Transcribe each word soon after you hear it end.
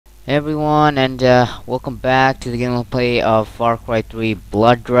Hey everyone, and welcome back to the gameplay of Far Cry 3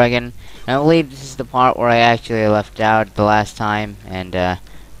 Blood Dragon. And I believe this is the part where I actually left out the last time, and yeah,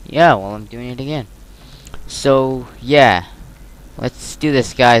 well, I'm doing it again. So, yeah, let's do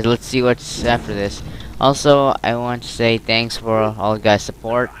this, guys. Let's see what's after this. Also, I want to say thanks for all you guys'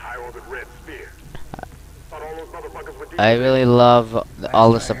 support. I really love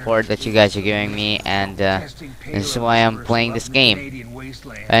all the support that you guys are giving me, and this is why I'm playing this game.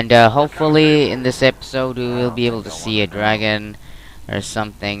 And hopefully in this episode we will be able to see a dragon or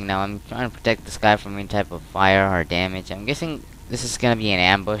something. Now I'm trying to protect this guy from any type of fire or damage. I'm guessing this is gonna be an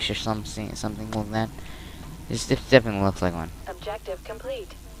ambush or something like that. This definitely looks like one. Objective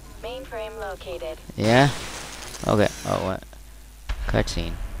complete. Mainframe located. Yeah? Okay. Oh, what?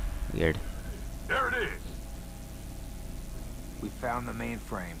 Cutscene. Weird. There it is. We found the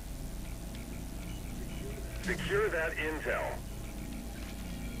mainframe. Secure that intel.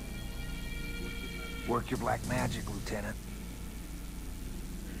 Work your black magic, Lieutenant.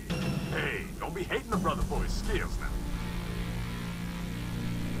 Hey, don't be hating the brother for his skills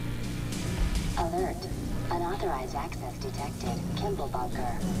now. Alert. Unauthorized access detected. Kimball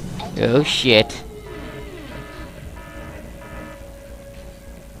bunker. Oh shit.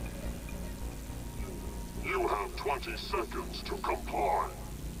 You have 20 seconds to comply.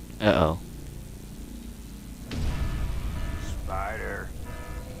 Uh-oh. Spider.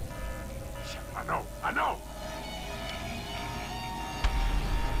 I know.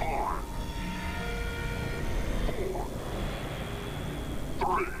 5, 4,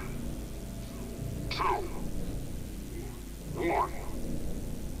 3, 2, 1.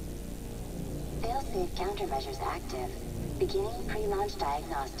 Failsafe countermeasures active. Beginning pre-launch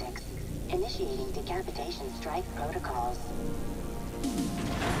diagnostics. Initiating decapitation strike protocols.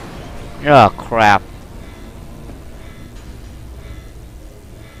 Oh crap.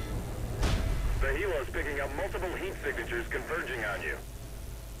 The helo's picking up multiple heat signatures converging on you.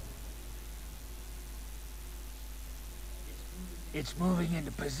 It's moving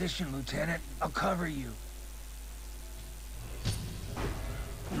into position, Lieutenant. I'll cover you.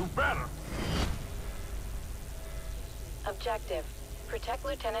 You better. Objective. Protect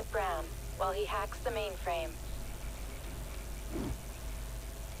Lieutenant Brown while he hacks the mainframe.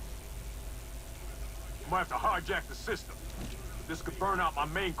 Might have to hijack the system. This could burn out my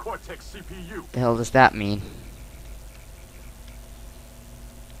main Cortex CPU. The hell does that mean?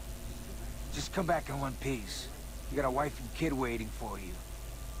 Just come back in one piece. You got a wife and kid waiting for you.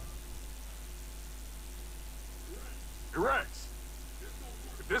 Hey, Rex,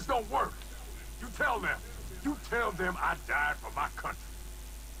 if this don't work, you tell them. You tell them I died for my country.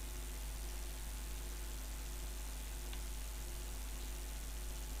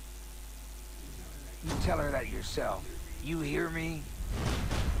 You tell her that yourself. You hear me?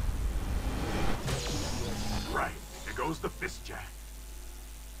 Right. Here goes the fist jack.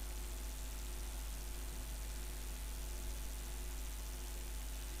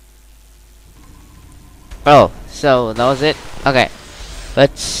 Oh, so that was it? Okay.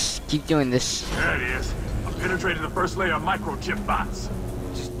 Let's keep doing this. There it is. I'm penetrating the first layer of microchip bots.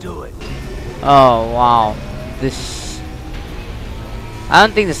 Just do it. Oh, wow. This... I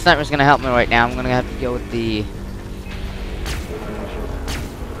don't think the sniper's gonna help me right now. I'm gonna have to go with the...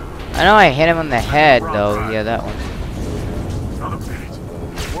 I know I hit him on the head, though. Yeah, that one. Another minute.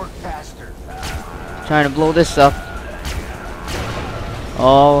 Work faster. Trying to blow this up.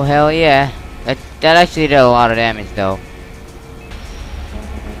 Oh, hell yeah. That actually did a lot of damage, though.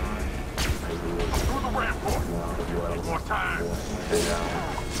 Through the rampart. One more time.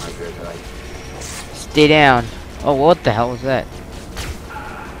 Stay down. Oh, what the hell was that?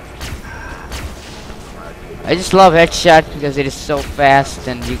 I just love headshot because it is so fast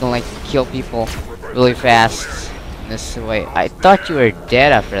and you can like kill people really fast in this way. I thought you were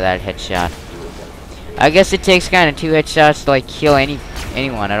dead after that headshot. I guess it takes kind of 2 headshots to like kill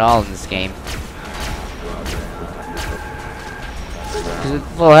anyone at all in this game. Because with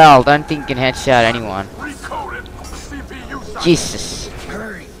full health, I don't think you can headshot anyone. Recoded CPU socket. Jesus.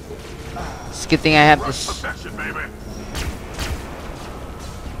 Hurry. It's a good thing I have this. Protection, baby.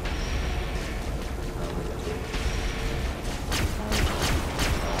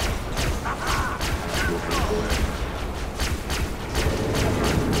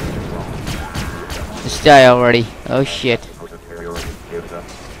 Just die already. Oh shit.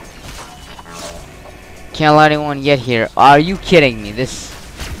 Can't let anyone get here. Are you kidding me? This...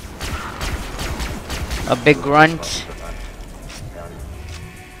 A big grunt.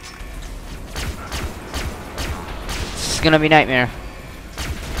 This is gonna be nightmare.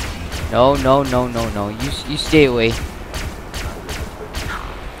 No, no, no, no, no. You stay away.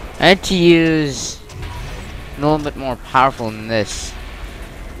 I had to use a little bit more powerful than this.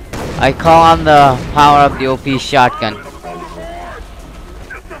 I call on the power of the OP shotgun.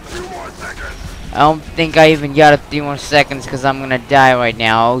 I don't think I even got a few more seconds because I'm gonna die right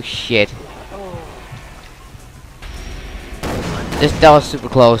now. Oh shit. That was super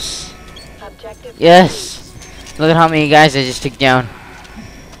close. Objective Yes! Look at how many guys I just took down.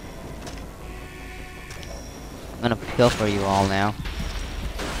 I'm gonna pilfer you all now.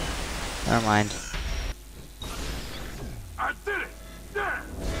 Never mind. I did it! Yeah!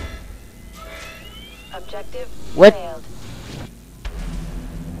 Objective What? failed.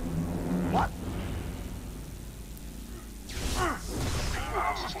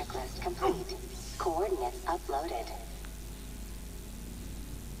 Checklist complete. Coordinates uploaded.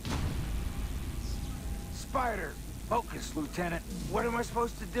 Spider, focus, Lieutenant. What am I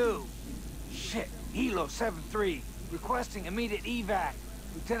supposed to do? Shit, Hilo 7-3, requesting immediate evac.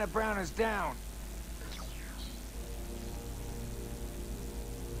 Lieutenant Brown is down.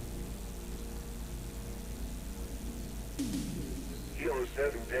 Kilo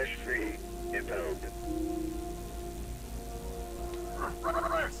 7-3, inbound.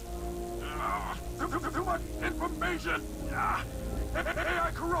 Rex! Too much information!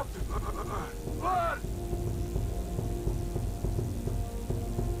 AI corrupted! Blood!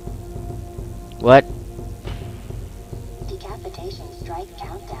 What? Decapitation strike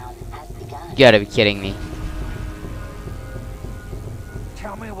countdown has begun. You gotta be kidding me.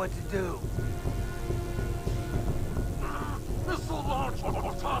 Tell me what to do. Missile launch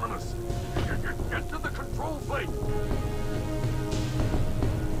autonomous! Get to the control plate!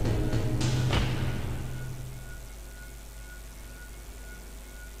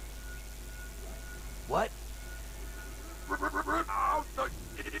 What? Out the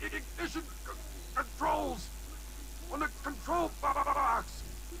ignition controls on the control box.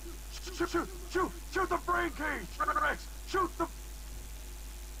 Shoot the brain cage. Rex, shoot the.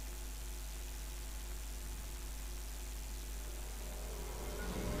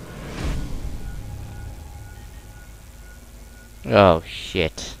 Oh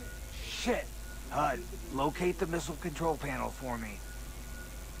shit. Shit. HUD, locate the missile control panel for me.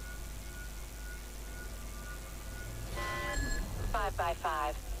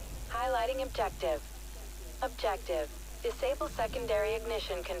 5x5. Highlighting objective. Objective. Disable secondary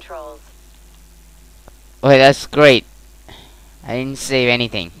ignition controls. Okay, that's great. I didn't save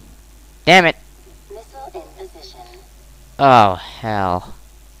anything. Damn it. Missile in position. Oh hell.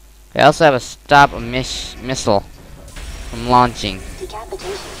 I also have to stop a missile from launching.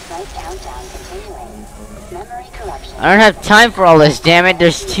 Decapitation strike countdown continuing. Memory corruption. I don't have time for all this, damn it.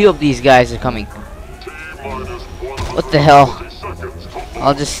 There's two of these guys are coming. What the hell?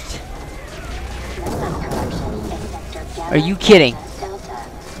 I'll just... Memory corruption in sector Gamma Are you kidding? Delta.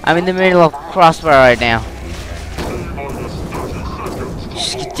 I'm in the middle of Crossfire right now.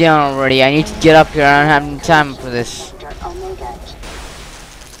 Just get down already. I need to get up here. I don't have any time for this. Sector Omega.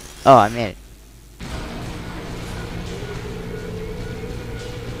 Oh, I made it.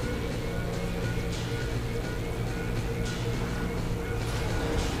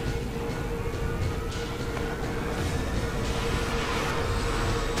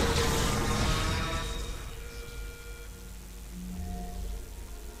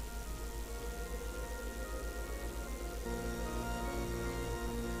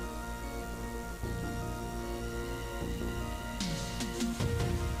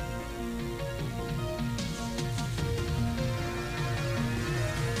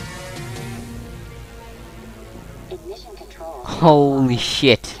 Ignition control. Holy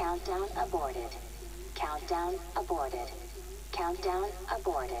shit. Countdown aborted. Countdown aborted. Countdown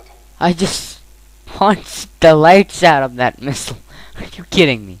aborted. I just punched the lights out of that missile. Are you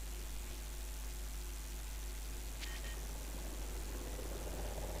kidding me?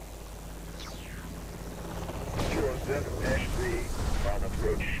 Kilo 7-3, on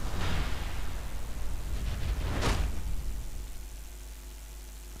approach.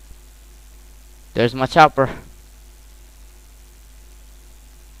 There's my chopper.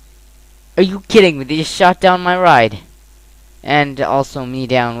 Are you kidding me? They just shot down my ride. And also me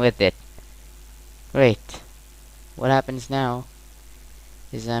down with it. Great. What happens now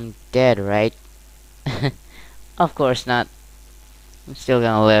is I'm dead, right? Of course not. I'm still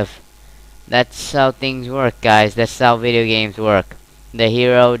gonna live. That's how things work, guys. That's how video games work. The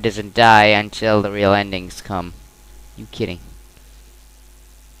hero doesn't die until the real endings come. You kidding?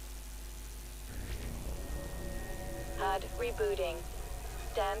 HUD rebooting.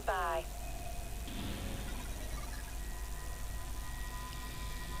 Stand by.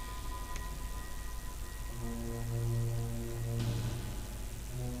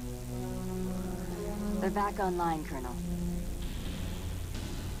 They're back online, Colonel.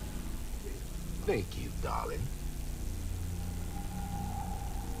 Thank you, darling.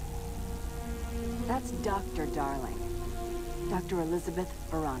 That's Dr. Darling. Dr. Elizabeth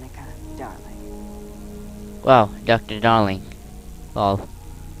Veronica Darling. Wow, Dr. Darling. Lol.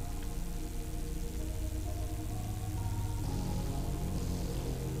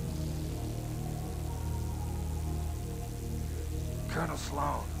 Colonel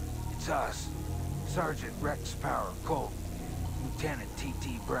Sloan, it's us. Sergeant Rex Power Colt, Lieutenant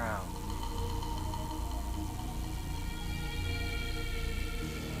T.T. Brown.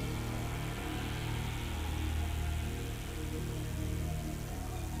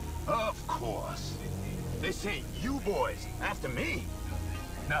 Of course. They sent you boys after me.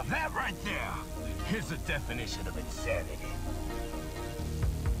 Now that right there is the definition of insanity.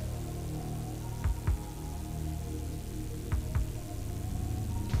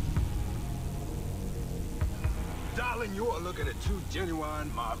 Darling, you are looking at two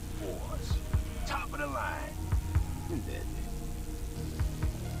genuine Mark IVs. Top of the line. And then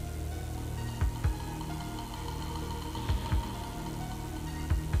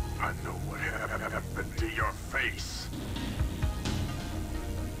I know what happened to your face.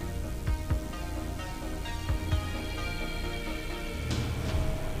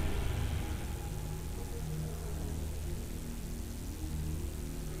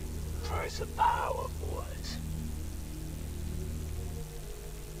 price of power, boys.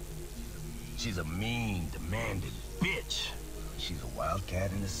 She's a mean, demanding bitch. She's a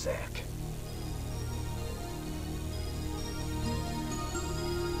wildcat in a sack.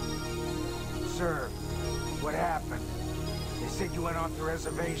 Sir, what happened? They said you went off the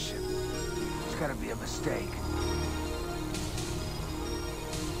reservation. It's gotta be a mistake.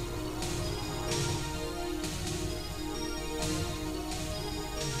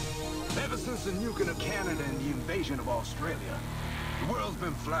 Ever since the nuking of Canada and the invasion of Australia, the world's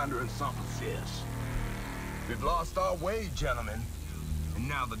been floundering something fierce. We've lost our way, gentlemen. And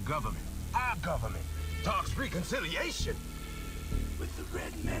now the government, our government, talks reconciliation with the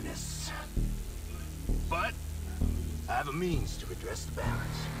Red Menace. But I have a means to redress the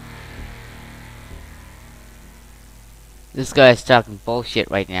balance. This guy's talking bullshit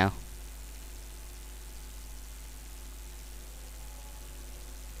right now.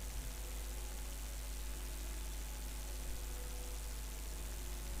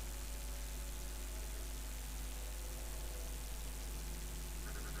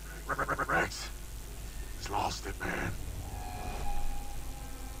 Rex, he's lost it, man.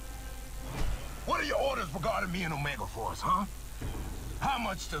 What are your orders regarding me and Omega Force, huh? How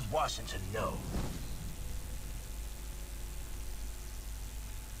much does Washington know?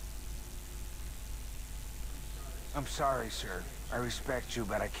 I'm sorry, sir. I respect you,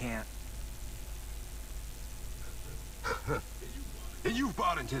 but I can't. And you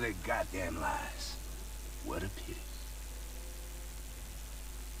bought into their goddamn lies. What a pity.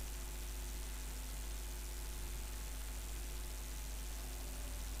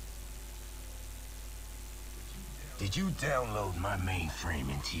 Did you download my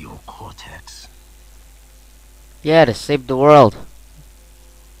mainframe into your Cortex? Yeah, to save the world.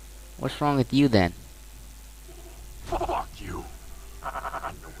 What's wrong with you then? Fuck you.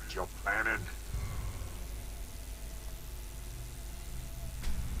 I know what you're planning.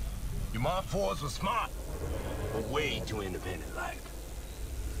 Your Mark IVs were smart, but way too independent-like.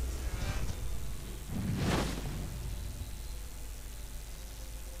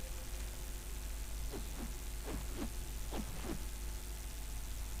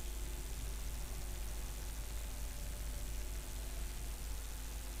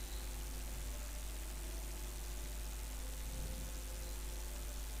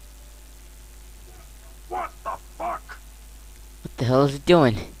 What the fuck? What the hell is he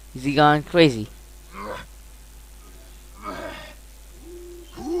doing? Is he gone crazy?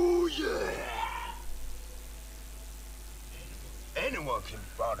 Ooh, yeah. Anyone can be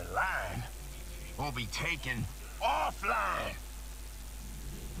brought in line or be taken offline.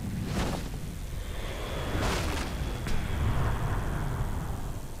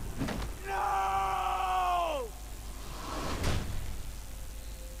 No!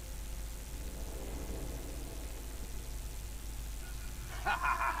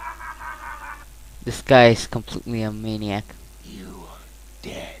 This guy is completely a maniac. You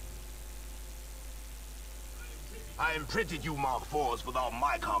dead. I imprinted you Mark IVs with all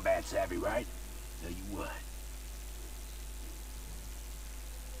my combat savvy, right? Tell you what.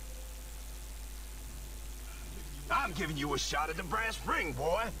 I'm giving you a shot at the brass ring,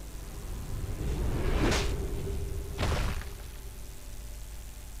 boy.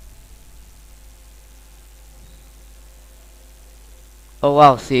 Oh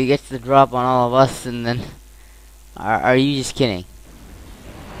wow, so he gets the drop on all of us, and then... Are you just kidding?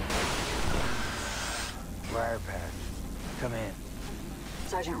 Briar Patch, come in.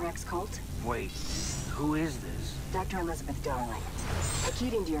 Sergeant Rex Colt, Wait, who is this? Dr. Elizabeth Darling. I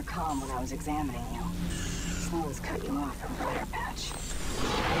keyed into your comm when I was examining you. Sloan's cut you off from Briar Patch.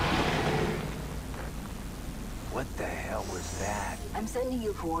 What the hell was that? I'm sending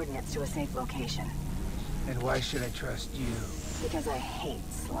you coordinates to a safe location. And why should I trust you? Because I hate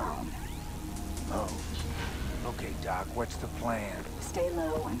Sloan. Oh. Okay, Doc, what's the plan? Stay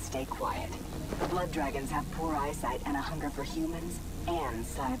low and stay quiet. The Blood Dragons have poor eyesight and a hunger for humans and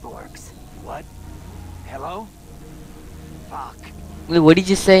cyborgs. What? Hello? Fuck. Wait, what did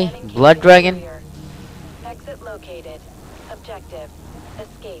you say? Scanning Blood casing dragon? clear. Exit located. Objective.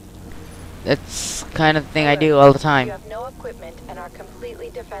 Escape. That's kind of thing I do all the You time. have no equipment and are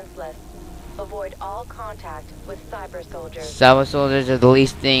completely defenseless. Avoid all contact with cyber soldiers. Cyber soldiers are the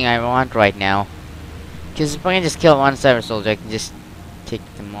least thing I want right now. Because if I can just kill one cyber soldier, I can just take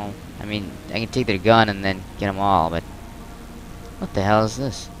them all. I mean, I can take their gun and then get them all, but... What the hell is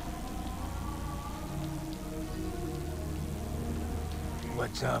this?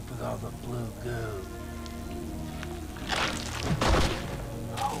 What's up with all the blue goo?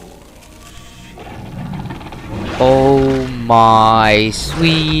 Oh my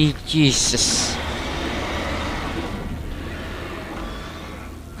sweet Jesus.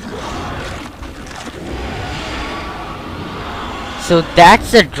 So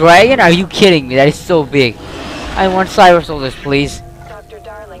that's a dragon? Are you kidding me? That is so big. I want cyber soldiers, please. Dr.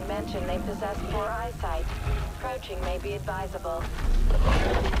 Darling mentioned they possess poor eyesight. Crouching may be advisable.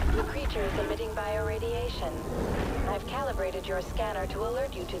 The creature is emitting bioradiation. I've calibrated your scanner to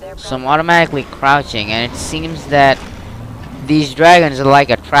alert you to their So I'm presence. automatically crouching, and it seems that these dragons are like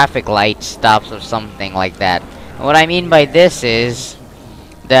a traffic light stops or something like that. And what I mean by this is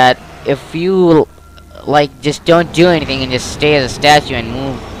that if you like just don't do anything and just stay as a statue and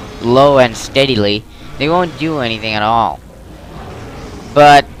move low and steadily, they won't do anything at all.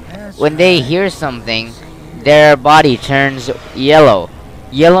 But when they hear something, their body turns yellow.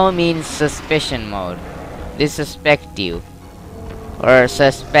 Yellow means suspicion mode. They suspect you, or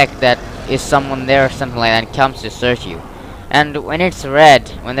suspect that is someone there or something like that and comes to search you. And when it's red,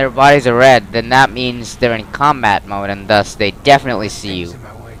 when their bodies are red, then that means they're in combat mode, and thus they definitely see you. Things in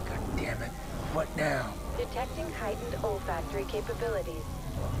my way, goddammit. What now? Detecting heightened olfactory capabilities.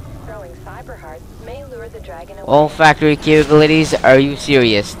 Throwing cyber hearts may lure the dragon away. Olfactory capabilities? Are you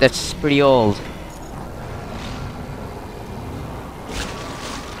serious? That's pretty old.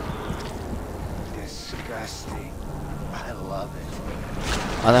 Disgusting. I love it.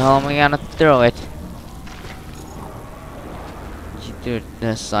 How the hell am I gonna throw it? You do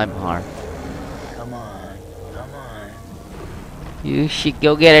the cyber heart. Come on. Come on. You should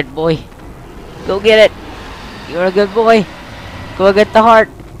go get it, boy. Go get it. You're a good boy. Go get the heart.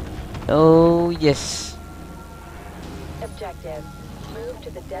 Oh, yes. Objective. Move to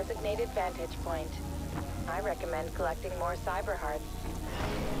the designated vantage point. I recommend collecting more cyber hearts.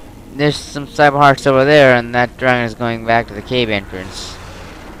 There's some cyber hearts over there, and that dragon is going back to the cave entrance.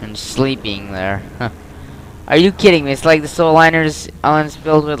 And sleeping there. Are you kidding me? It's like the Soul Liners island's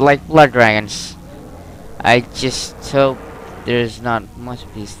filled with, like, blood dragons. I just hope there's not much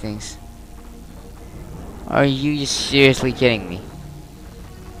of these things. Are you just seriously kidding me?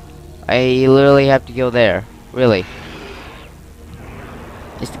 I literally have to go there. Really.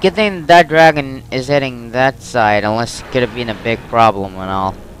 It's a good thing that dragon is heading that side, unless it could have been a big problem and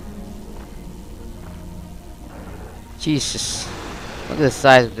all. Jesus. Look at the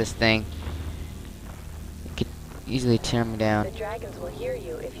size of this thing. It could easily tear me down. The dragons will hear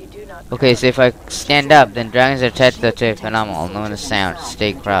you if you do not. Okay, so if I stand up, then dragons are attached to a phenomenal, known as sound.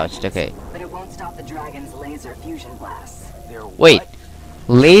 Stay crouched. Okay. But it won't stop the dragon's laser fusion blasts. They're Wait. what?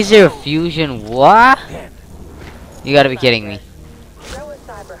 Laser fusion? What? Damn. You gotta be kidding me. Throw a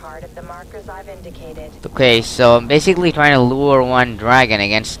cyber heart at the markers I've indicated. Okay, so I'm basically trying to lure one dragon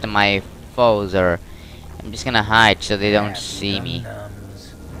against my foes, or I'm just gonna hide so they don't see me.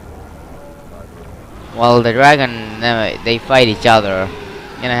 Num-nums. Well, the dragon, they fight each other.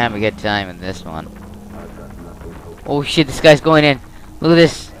 Gonna have a good time with this one. Oh shit, this guy's going in. Look at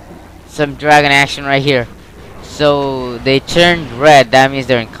this. Some dragon action right here. So, they turned red. That means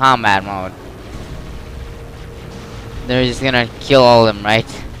they're in combat mode. They're just gonna kill all of them, right?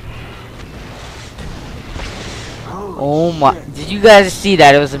 Oh my. Did you guys see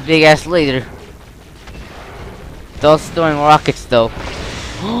that? It was a big ass laser. It's also throwing rockets though.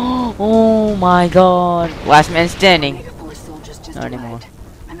 Oh my god. Last man standing. Megaforce soldiers just Not anymore. arrived.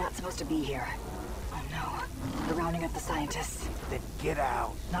 I'm not supposed to be here. Oh No. They're rounding up the scientists. Then get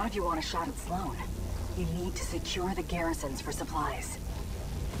out. Not if you want a shot at Sloan. You need to secure the garrisons for supplies.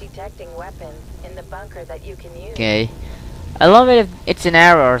 Detecting weapons in the bunker that you can use. Okay. I love it if it's an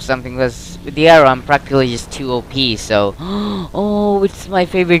arrow or something, because with the arrow I'm practically just too OP, so... Oh, it's my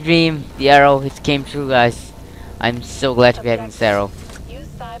favorite dream. The arrow, it came true, guys. I'm so glad to be having this arrow. Use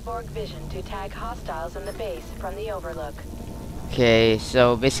cyborg vision to tag hostiles in the base from the overlook. Okay,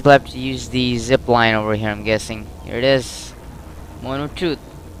 so basically I have to use the zip line over here, I'm guessing. Here it is. Moment of truth.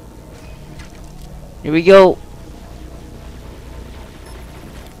 Here we go.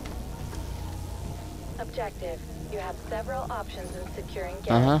 Objective. You have several options in securing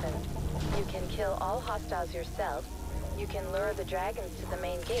garrison. You can kill all hostiles yourself, you can lure the dragons to the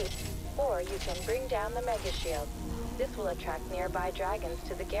main gate, or you can bring down the mega shield. This will attract nearby dragons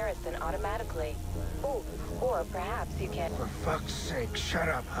to the garrison automatically. Ooh, or perhaps you can... For fuck's sake, shut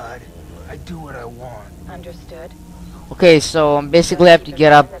up, HUD. I do what I want. Understood? Okay, so I basically have to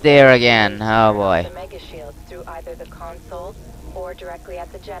get up there again. Oh boy. The mega shield through either the console or directly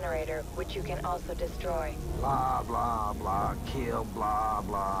at the generator, which you can also destroy. Blah, blah, blah, kill, blah,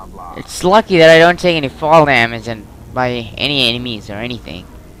 blah, blah. It's lucky that I don't take any fall damage and by any enemies or anything.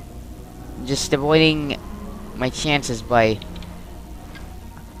 Just avoiding my chances by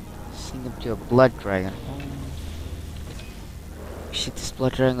seeing up to a blood dragon. Oh. Shit, this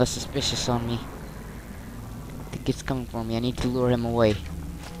blood dragon got suspicious on me. I think it's coming for me. I need to lure him away.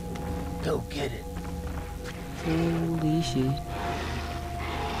 Go get it. Holy shit.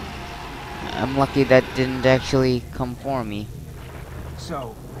 I'm lucky that didn't actually come for me.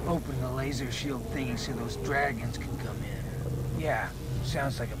 So, open the laser shield thingy so those dragons can come in. Yeah,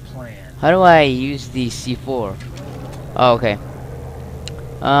 sounds like a plan. How do I use the C4? Oh, okay.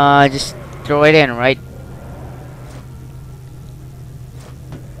 Just throw it in, right?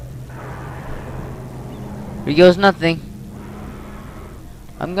 Here goes nothing.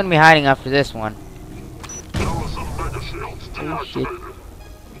 I'm gonna be hiding after this one. Oh shit.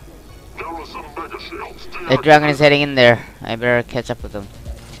 The dragon is heading in there. I better catch up with him.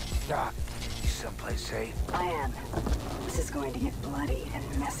 Doc, you someplace safe? I am. This is going to get bloody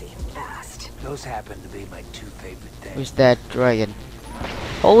and messy fast. Those happen to be my two favorite things. Where's that dragon?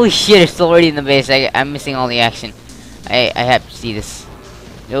 Holy shit, it's already in the base. I'm missing all the action. I have to see this.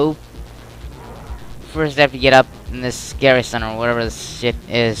 Nope. First I have to get up in this garrison or whatever this shit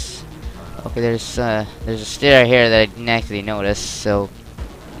is. Okay, there's a stair here that I didn't actually notice, so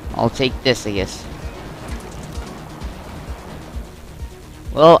I'll take this, I guess.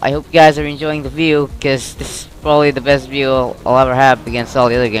 Well, I hope you guys are enjoying the view, because this is probably the best view I'll ever have against all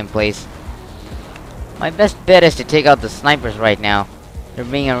the other gameplays. My best bet is to take out the snipers right now. They're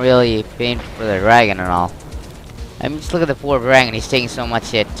being a really pain for the dragon and all. I mean, just look at the poor dragon, he's taking so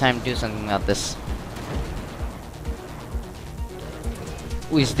much hit. Time to do something about this.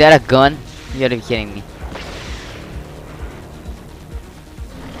 Ooh, is that a gun? You gotta be kidding me.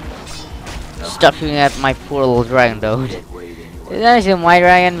 Stop shooting at my poor little dragon, dude. It's actually my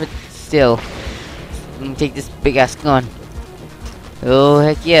dragon, but still. Let me take this big ass gun. Oh,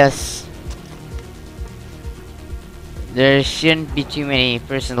 heck yes. There shouldn't be too many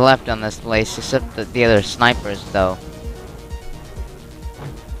persons left on this place, except the other snipers, though.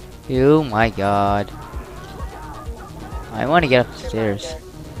 Oh my god. I want to get upstairs.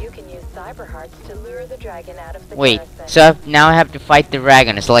 You can use cyber hearts to lure the dragon out of the Wait, garrison. so now I have to fight the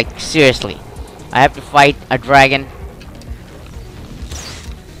dragon. It's like, seriously. I have to fight a dragon.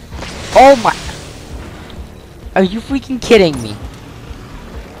 Oh my... Are you freaking kidding me?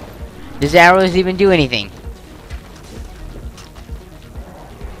 Does arrows even do anything?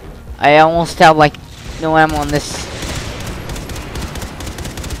 I almost have like no ammo on this.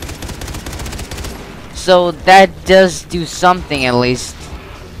 So that does do something at least.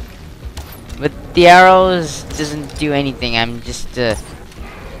 But the arrows doesn't do anything. I'm just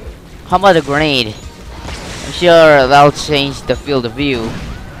how about a grenade? I'm sure that'll change the field of view.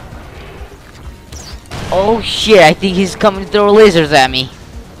 Oh shit, I think he's coming to throw lasers at me.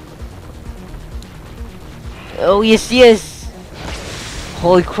 Oh yes, yes.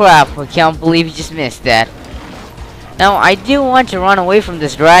 Holy crap, I can't believe he just missed that. Now, I do want to run away from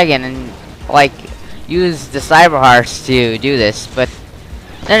this dragon and, like, use the cyber hearts to do this, but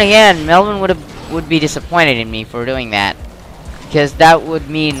then again, Melvin would be disappointed in me for doing that. Because that would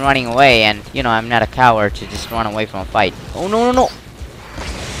mean running away, and, you know, I'm not a coward to just run away from a fight. Oh, no, no, no!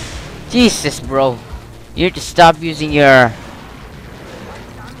 Jesus, bro. You need to stop using your...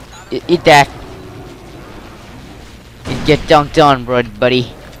 Eat that. You get dunked on,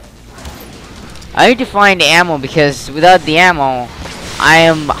 buddy. I need to find ammo, because without the ammo, I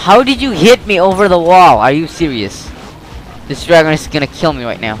am. How did you hit me over the wall? Are you serious? This dragon is gonna kill me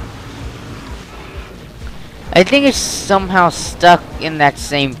right now. I think it's somehow stuck in that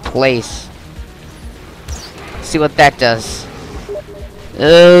same place. See what that does.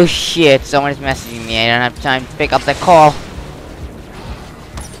 Oh shit, someone's messaging me. I don't have time to pick up that call.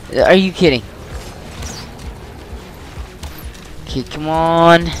 Are you kidding? Okay, come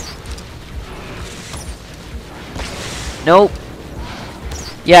on. Nope.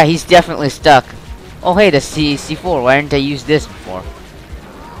 Yeah, he's definitely stuck. Oh hey, the C4. Why didn't I use this before?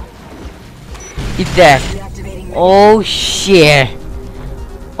 Hit that. Oh shit.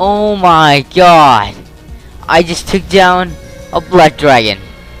 Oh my god. I just took down a blood dragon.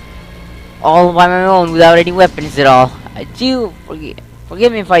 All by my own without any weapons at all. I do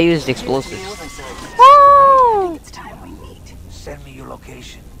forgive me if I used explosives. I think it's time we meet. Send me your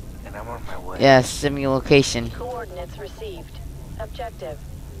location, and I'm on my way. Yeah, send me a location. Coordinates received. Objective.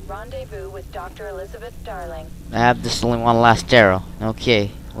 Rendezvous with Dr. Elizabeth Darling. I have this only one last arrow.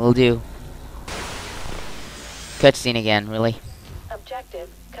 Okay, will do. Cutscene again, really? Objective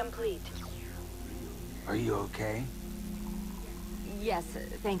complete. Are you okay? Yes,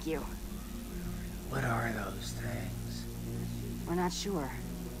 thank you. What are those things? We're not sure.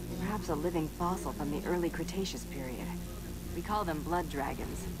 Perhaps a living fossil from the early Cretaceous period. We call them blood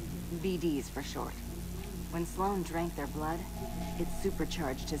dragons. BDs for short. When Sloan drank their blood, it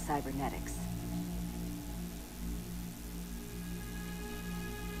supercharged his cybernetics.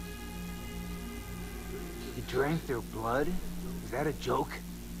 You drank their blood? Is that a joke?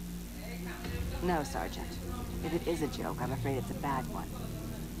 No, Sergeant. If it is a joke, I'm afraid it's a bad one.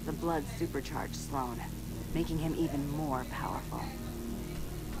 The blood supercharged Sloan, making him even more powerful.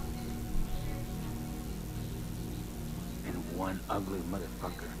 And one ugly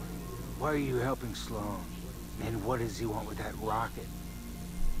motherfucker. Why are you helping Sloan? And what does he want with that rocket?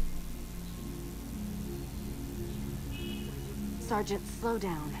 Sergeant, slow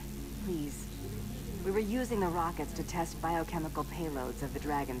down, please. We were using the rockets to test biochemical payloads of the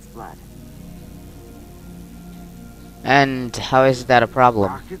dragon's blood. And how is that a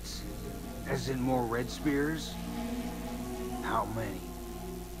problem? Rockets? As in more red spears? How many?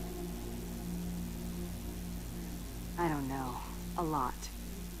 I don't know. A lot.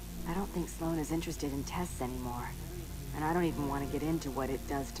 I don't think Sloan is interested in tests anymore. And I don't even want to get into what it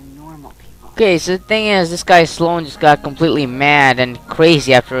does to normal people. Okay, so the thing is, this guy Sloan just got completely mad and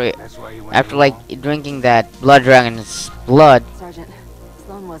crazy after That's why you went after along? like drinking that blood dragon's blood. Sergeant,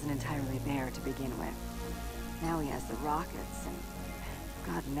 Sloan wasn't entirely there to begin with. Now he has the rockets, and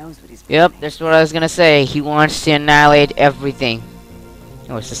God knows what he's Yep, planning. that's what I was gonna say. He wants to annihilate everything.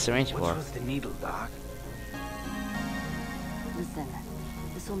 Oh, what's the syringe for? What's with the needle, Doc? Listen,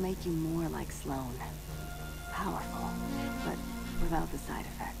 this will make you more like Sloan. Powerful, but without the side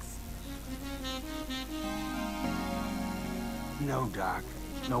effects. No, Doc.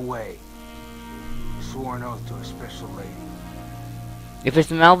 No way. Swore an oath to a special lady. If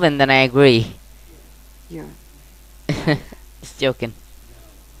it's Melvin, then I agree. You're... Just joking.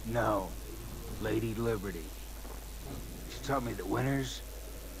 No. Lady Liberty. She taught me that winners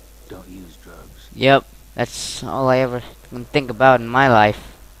don't use drugs. Yep, that's all I ever can think about in my life.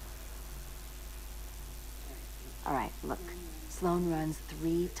 Alright, look. Sloan runs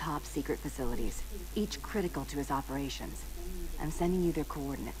 3 top-secret facilities, each critical to his operations. I'm sending you their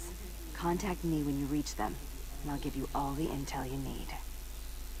coordinates. Contact me when you reach them, and I'll give you all the intel you need.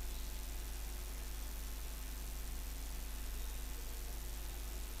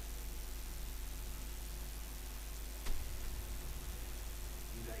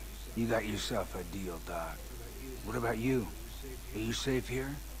 You got yourself a deal, Doc. What about you? Are you safe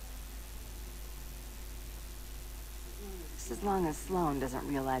here? Just as long as Sloan doesn't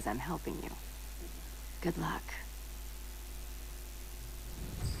realize I'm helping you. Good luck.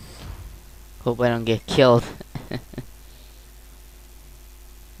 Hope I don't get killed.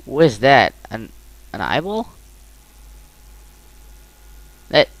 What is that? An eyeball?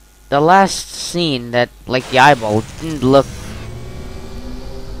 That the last scene, that like the eyeball didn't look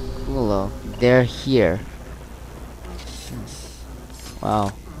cool though. They're here. Wow.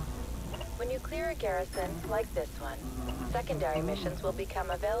 When you clear a garrison like this one, secondary missions will become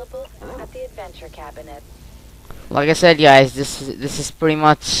available at the adventure cabinet. Like I said, guys, this is pretty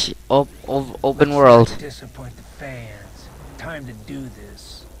much open world. Disappoint the fans. Time to do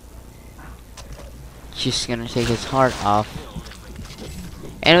this. Just gonna take his heart off.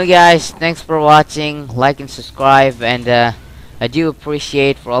 Anyway, guys, thanks for watching. Like and subscribe, and I do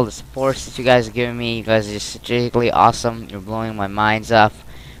appreciate for all the support that you guys are giving me. You guys are just strategically awesome. You're blowing my minds off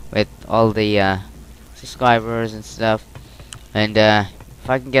with all the subscribers and stuff. And if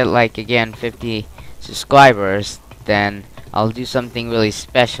I can get like again 50 subscribers, then I'll do something really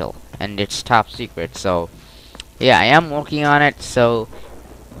special, and it's top secret. So yeah, I am working on it, so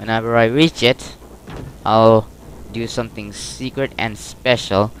whenever I reach it, I'll do something secret and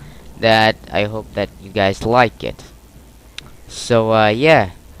special that I hope that you guys like it. So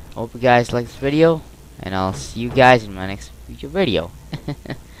yeah, hope you guys like this video, and I'll see you guys in my next future video.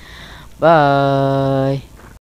 Bye.